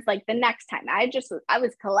put towards like the next time. I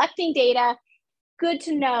was collecting data, good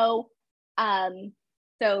to know.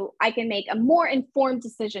 So I can make a more informed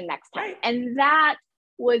decision next time. Right. And that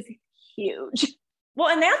was huge. Well,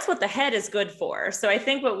 and that's what the head is good for. So I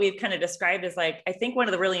think what we've kind of described is I think one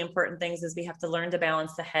of the really important things is we have to learn to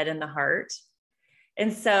balance the head and the heart.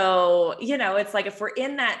 And so, it's like, if we're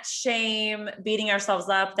in that shame, beating ourselves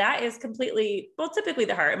up, that is typically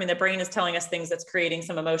the heart. I mean, the brain is telling us things that's creating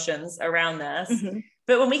some emotions around this. Mm-hmm.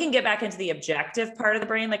 But when we can get back into the objective part of the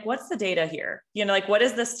brain, like, what's the data here? What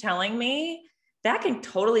is this telling me? That can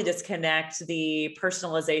totally disconnect the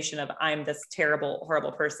personalization of I'm this terrible,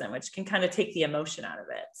 horrible person, which can kind of take the emotion out of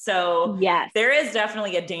it. So there is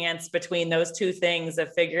definitely a dance between those two things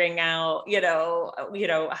of figuring out,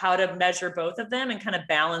 how to measure both of them and kind of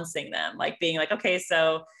balancing them, like being like, okay,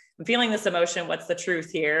 so I'm feeling this emotion. What's the truth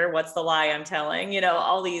here? What's the lie I'm telling?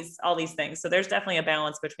 All these things. So there's definitely a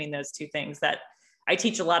balance between those two things that I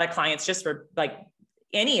teach a lot of clients just for like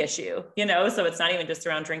any issue, so it's not even just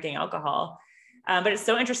around drinking alcohol. But it's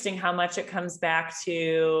so interesting how much it comes back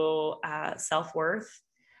to self-worth.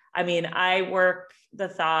 I mean, I work the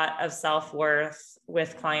thought of self-worth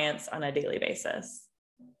with clients on a daily basis.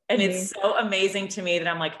 And it's so amazing to me that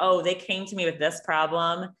I'm like, oh, they came to me with this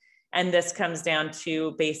problem. And this comes down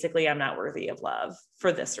to basically, I'm not worthy of love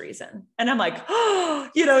for this reason. And I'm like, oh,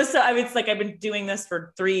 so I mean, it's like, I've been doing this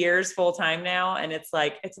for 3 years full time now. And it's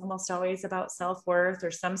like, it's almost always about self-worth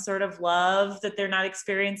or some sort of love that they're not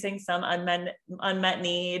experiencing, some unmet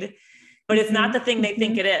need, but it's not the thing they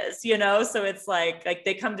think it is, So it's like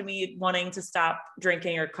they come to me wanting to stop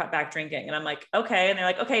drinking or cut back drinking. And I'm like, okay. And they're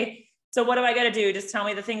like, okay, so what do I got to do? Just tell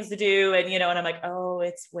me the things to do. And, and I'm like, oh,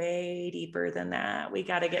 it's way deeper than that. We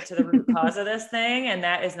got to get to the root cause of this thing. And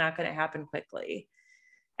that is not going to happen quickly.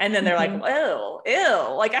 And then they're like, ew.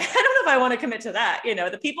 Like, I don't know if I want to commit to that.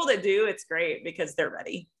 The people that do, it's great because they're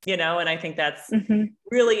ready, and I think that's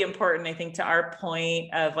really important. I think to our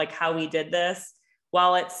point of like how we did this,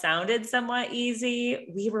 while it sounded somewhat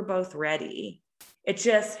easy, we were both ready. It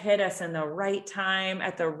just hit us in the right time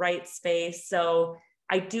at the right space. So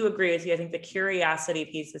I do agree with you. I think the curiosity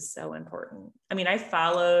piece is so important. I mean, I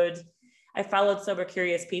followed sober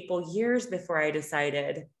curious people years before I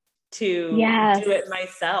decided to do it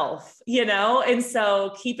myself, And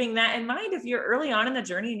so keeping that in mind, if you're early on in the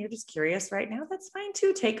journey and you're just curious right now, that's fine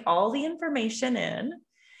too. Take all the information in.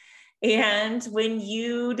 And when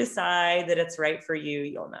you decide that it's right for you,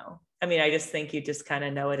 you'll know. I mean, I just think you just kind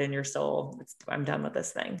of know it in your soul. I'm done with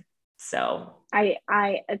this thing. So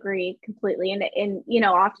I agree completely. And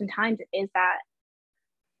oftentimes it is that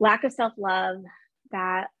lack of self-love,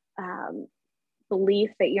 that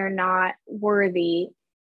belief that you're not worthy.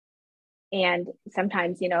 And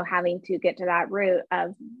sometimes, having to get to that root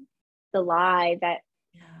of the lie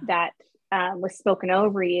that was spoken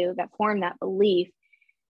over you, that formed that belief,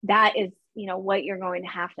 that is, what you're going to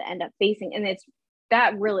have to end up facing. And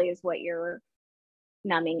that really is what you're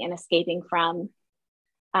numbing and escaping from.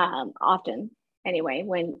 Often anyway,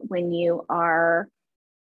 when you are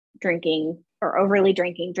drinking or overly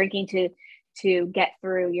drinking to get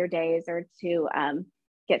through your days or to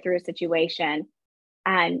get through a situation.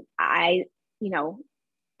 And the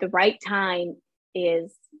right time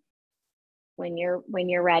is when you're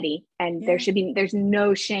ready, and there's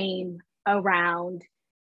no shame around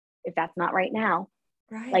if that's not right now.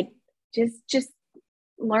 Right. Like just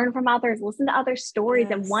learn from others, listen to other stories.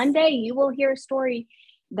 And one day you will hear a story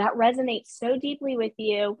that resonates so deeply with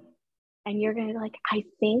you, and you're going to be like, I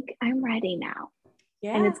think I'm ready now.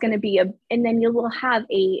 Yeah. And it's going to be and then you will have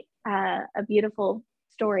a beautiful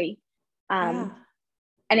story.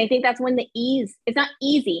 And I think that's when it's not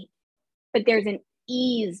easy, but there's an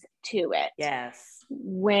ease to it. Yes.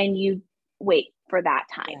 When you wait for that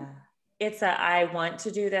time. Yeah. It's I want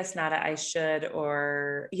to do this, not I should,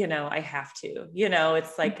 or, I have to,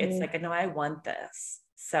 it's like, no, I want this.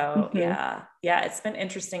 So yeah, it's been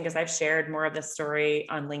interesting because I've shared more of this story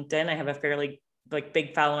on LinkedIn. I have a fairly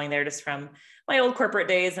big following there just from my old corporate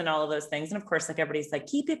days and all of those things. And of course, everybody's like,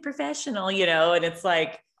 keep it professional, and it's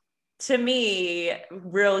like, to me,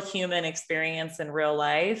 real human experience in real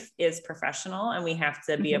life is professional. And we have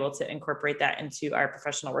to be able to incorporate that into our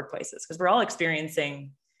professional workplaces because we're all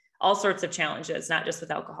experiencing all sorts of challenges, not just with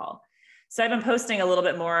alcohol. So I've been posting a little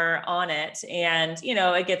bit more on it, and,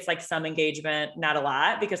 it gets some engagement, not a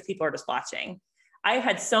lot, because people are just watching. I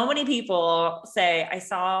had so many people say, I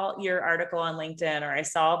saw your article on LinkedIn, or I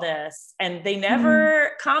saw this, and they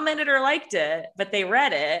never commented or liked it, but they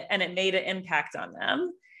read it and it made an impact on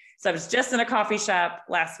them. So I was just in a coffee shop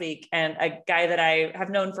last week, and a guy that I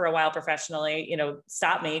have known for a while professionally,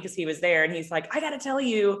 stopped me because he was there, and he's like, I got to tell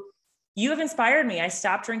you, you have inspired me. I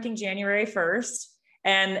stopped drinking January 1st.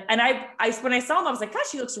 And I, when I saw him, I was like,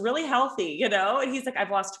 gosh, he looks really healthy, And he's like, I've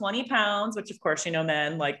lost 20 pounds, which of course,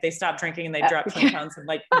 men, they stop drinking and they drop 20 pounds and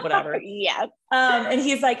whatever. Yeah. And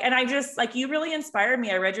he's like, and I just you really inspired me.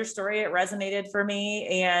 I read your story. It resonated for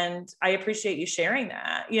me. And I appreciate you sharing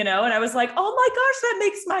that, and I was like, oh my gosh, that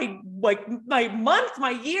makes my month, my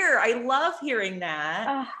year. I love hearing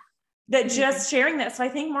that. That just sharing that. So I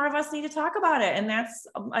think more of us need to talk about it. And that's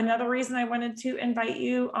another reason I wanted to invite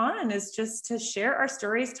you on, is just to share our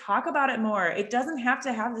stories, talk about it more. It doesn't have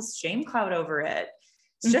to have this shame cloud over it.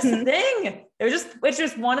 It's just a thing. It's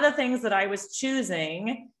just one of the things that I was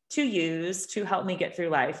choosing to use to help me get through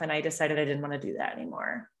life. And I decided I didn't want to do that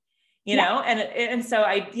anymore, and so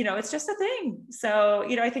it's just a thing. So,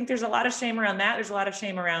 I think there's a lot of shame around that. There's a lot of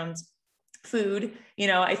shame around food.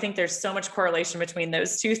 I think there's so much correlation between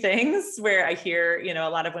those two things, where I hear, a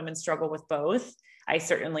lot of women struggle with both. I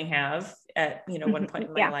certainly have at, one point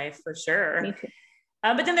in my life, for sure. Me too.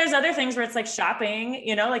 But then there's other things where it's like shopping,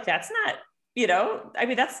 that's not I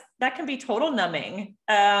mean, that can be total numbing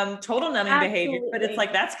behavior, but it's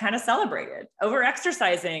like, that's kind of celebrated. Over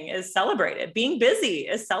exercising is celebrated. Being busy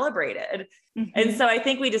is celebrated. And so I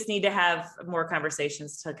think we just need to have more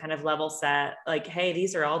conversations to kind of level set, like, hey,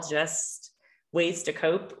 these are all just ways to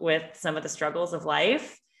cope with some of the struggles of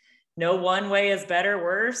life. No one way is better,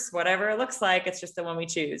 worse, whatever it looks like. It's just the one we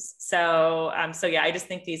choose. So yeah, I just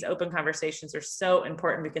think these open conversations are so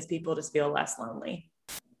important because people just feel less lonely.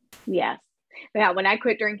 Yes. Yeah. When I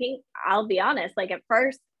quit drinking, I'll be honest, like at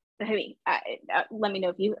first, I mean, let me know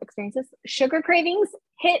if you experience this. Sugar cravings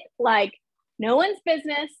hit like no one's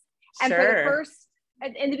business. And for the first,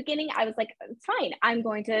 in the beginning, I was like, it's fine. I'm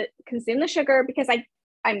going to consume the sugar because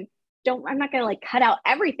I'm not going to like cut out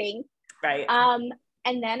everything. Right.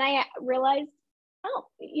 And then I realized,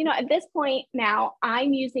 at this point now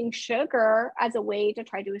I'm using sugar as a way to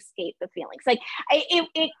try to escape the feelings. Like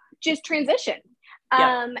it just transitioned.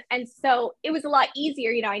 And so it was a lot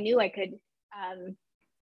easier. I knew I could deal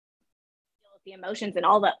with the emotions and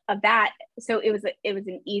all of that. So it was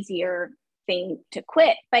an easier thing to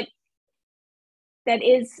quit. But that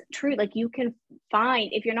is true. Like you can find,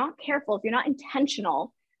 if you're not careful, if you're not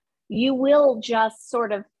intentional, you will just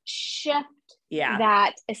sort of shift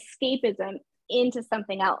that escapism into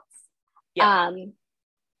something else. So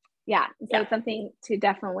it's something to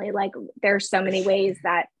definitely, like, there's so many ways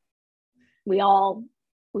that we all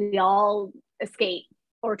escape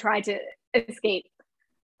or try to escape.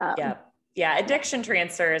 Addiction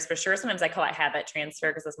transfers for sure. Sometimes I call it habit transfer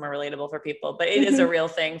because it's more relatable for people, but it is a real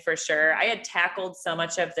thing for sure. I had tackled so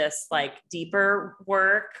much of this like deeper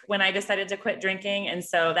work when I decided to quit drinking. And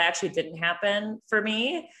so that actually didn't happen for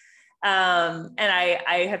me. And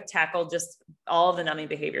I have tackled just all the numbing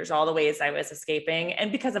behaviors, all the ways I was escaping.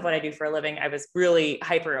 And because of what I do for a living, I was really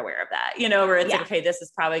hyper aware of that, where it's like, okay, this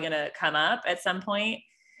is probably going to come up at some point.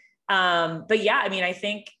 But yeah, I mean, I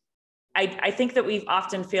think that we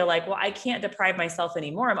often feel like, well, I can't deprive myself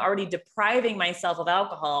anymore. I'm already depriving myself of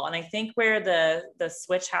alcohol. And I think where the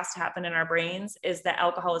switch has to happen in our brains is that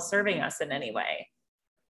alcohol is serving us in any way.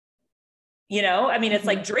 I mean, it's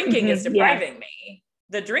like drinking is depriving me.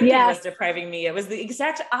 The drinking was depriving me. It was the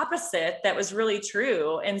exact opposite that was really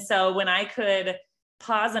true. And so when I could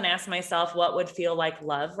pause and ask myself what would feel like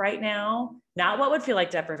love right now, not what would feel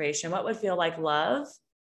like deprivation, what would feel like love,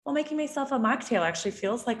 well, making myself a mocktail actually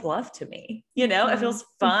feels like love to me. It feels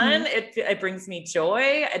fun. It brings me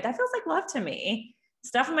joy. That feels like love to me.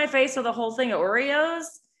 Stuff in my face with a whole thing of Oreos,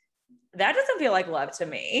 that doesn't feel like love to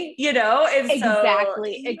me, And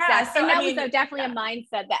exactly. So, and that was definitely a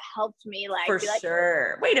mindset that helped me, like, for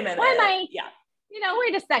sure. Wait a minute. Why am I?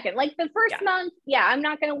 Wait a second. Like the first month, I'm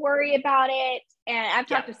not going to worry about it. And I've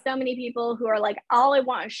talked to so many people who are like, all I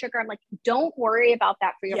want is sugar. I'm like, don't worry about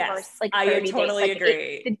that for your first 30 days. I totally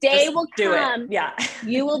agree. The day will come. Yeah.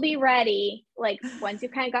 You will be ready. Like once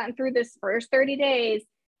you've kind of gotten through this first 30 days,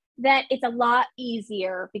 then it's a lot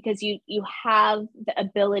easier because you have the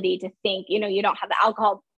ability to think, you don't have the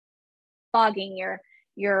alcohol fogging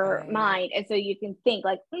your mind. And so you can think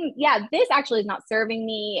like, this actually is not serving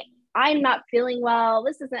me. I'm not feeling well.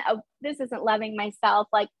 This isn't loving myself.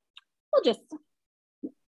 Like, let's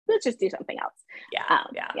just do something else.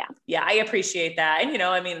 Yeah. I appreciate that. And,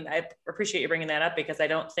 I mean, I appreciate you bringing that up because I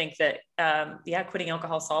don't think that, quitting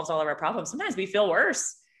alcohol solves all of our problems. Sometimes we feel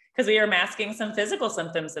worse because we are masking some physical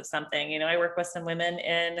symptoms of something. I work with some women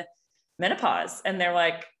in menopause and they're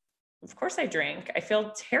like, of course I drink. I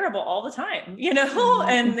feel terrible all the time,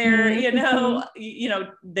 and they're,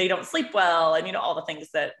 they don't sleep well and, all the things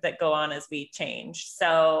that go on as we change.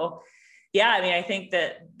 So yeah, I mean, I think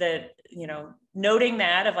that, noting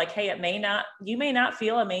that of like, hey, you may not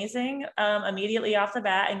feel amazing immediately off the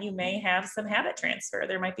bat, and you may have some habit transfer.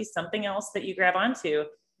 There might be something else that you grab onto.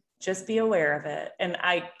 Just be aware of it. And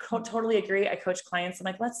I totally agree. I coach clients. I'm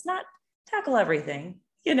like, let's not tackle everything,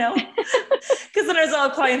 because then there's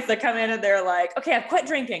all clients that come in and they're like, okay, I've quit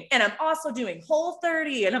drinking and I'm also doing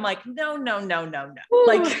Whole30. And I'm like, no.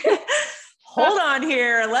 Like, hold on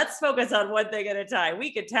here. Let's focus on one thing at a time.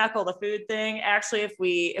 We could tackle the food thing. Actually,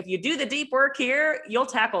 if you do the deep work here, you'll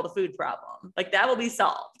tackle the food problem. Like that will be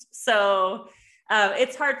solved. So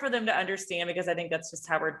it's hard for them to understand because I think that's just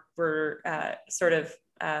how we're sort of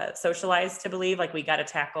socialized to believe like we got to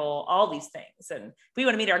tackle all these things. And if we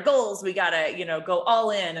want to meet our goals, we got to, go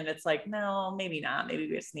all in. And it's like, no, maybe not. Maybe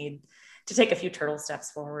we just need to take a few turtle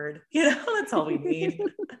steps forward. That's all we need.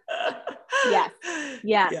 Yes.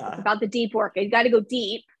 Yeah. It's about the deep work. You got to go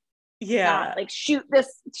deep. Yeah. Like shoot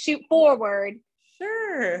forward.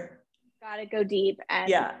 Sure. Got to go deep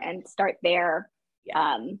and start there.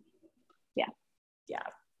 Yeah.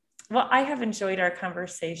 Well, I have enjoyed our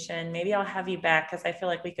conversation. Maybe I'll have you back because I feel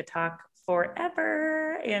like we could talk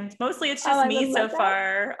forever. And mostly it's just me so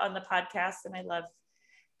far on the podcast. And I love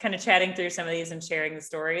kind of chatting through some of these and sharing the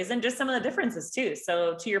stories and just some of the differences too.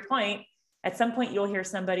 So to your point, at some point you'll hear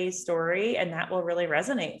somebody's story and that will really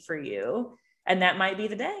resonate for you. And that might be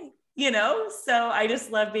the day, So I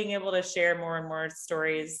just love being able to share more and more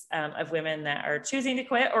stories of women that are choosing to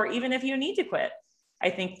quit, or even if you need to quit. I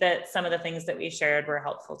think that some of the things that we shared were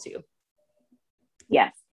helpful too.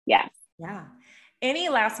 Yes. Yes. Yeah. Any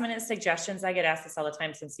last minute suggestions? I get asked this all the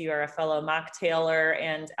time since you are a fellow mocktailer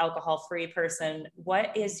and alcohol-free person.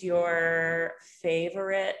 What is your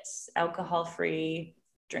favorite alcohol-free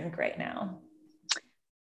drink right now?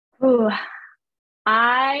 Ooh,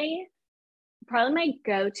 probably my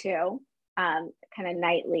go-to kind of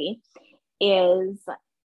nightly is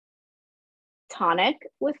tonic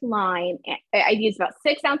with lime. I use about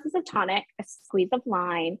 6 ounces of tonic, a squeeze of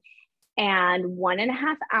lime, and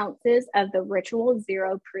 1.5 ounces of the Ritual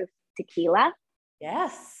Zero Proof tequila.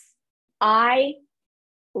 Yes. I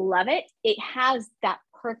love it. It has that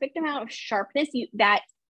perfect amount of sharpness that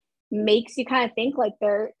makes you kind of think like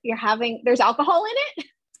there's alcohol in it.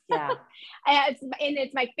 Yeah. and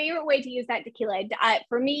it's my favorite way to use that tequila.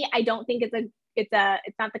 For me, I don't think it's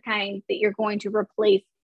not the kind that you're going to replace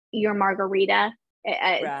your margarita.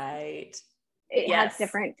 Right. It has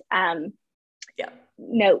different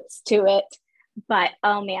notes to it, but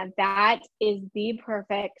oh man, that is the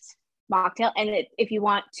perfect mocktail. And if you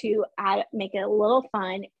want to make it a little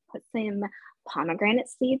fun, put some pomegranate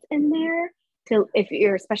seeds in there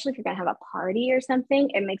especially if you're gonna have a party or something.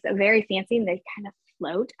 It makes it very fancy and they kind of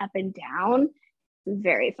float up and down.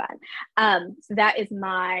 Very fun. So that is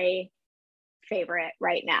my favorite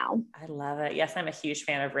right now. I love it. Yes, I'm a huge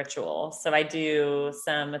fan of Ritual. So I do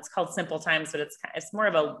it's called Simple Times, but it's more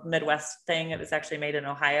of a Midwest thing. It was actually made in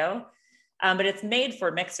Ohio, but it's made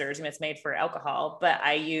for mixers. It's made for alcohol, but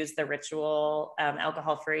I use the Ritual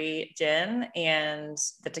alcohol-free gin and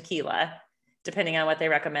the tequila, depending on what they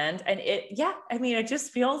recommend. And it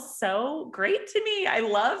just feels so great to me. I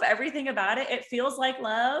love everything about it. It feels like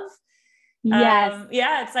love. Yes.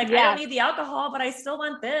 It's like, I don't need the alcohol, but I still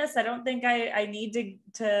want this. I don't think I need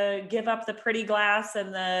to give up the pretty glass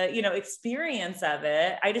and the, experience of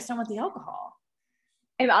it. I just don't want the alcohol.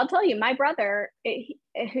 And I'll tell you, my brother,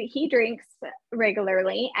 he drinks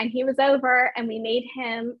regularly, and he was over and we made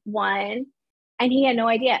him one and he had no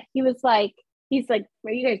idea. He's like,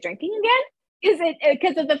 are you guys drinking again?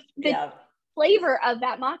 Because of the flavor of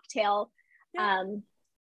that mocktail. Yeah.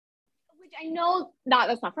 Which I know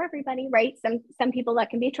that's not for everybody, right? Some people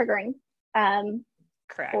that can be triggering.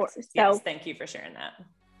 Correct. Yes, thank you for sharing that.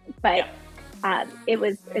 But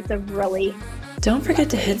it's a really... Don't forget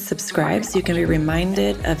to hit subscribe so you can be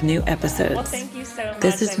reminded of new episodes. Well, thank you so much.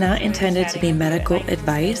 This is not intended to be medical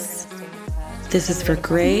advice. This is for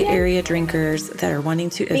gray area drinkers that are wanting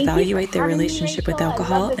to evaluate their relationship with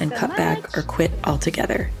alcohol and cut back or quit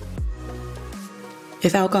altogether.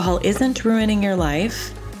 If alcohol isn't ruining your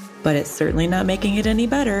life, but it's certainly not making it any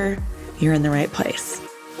better, you're in the right place.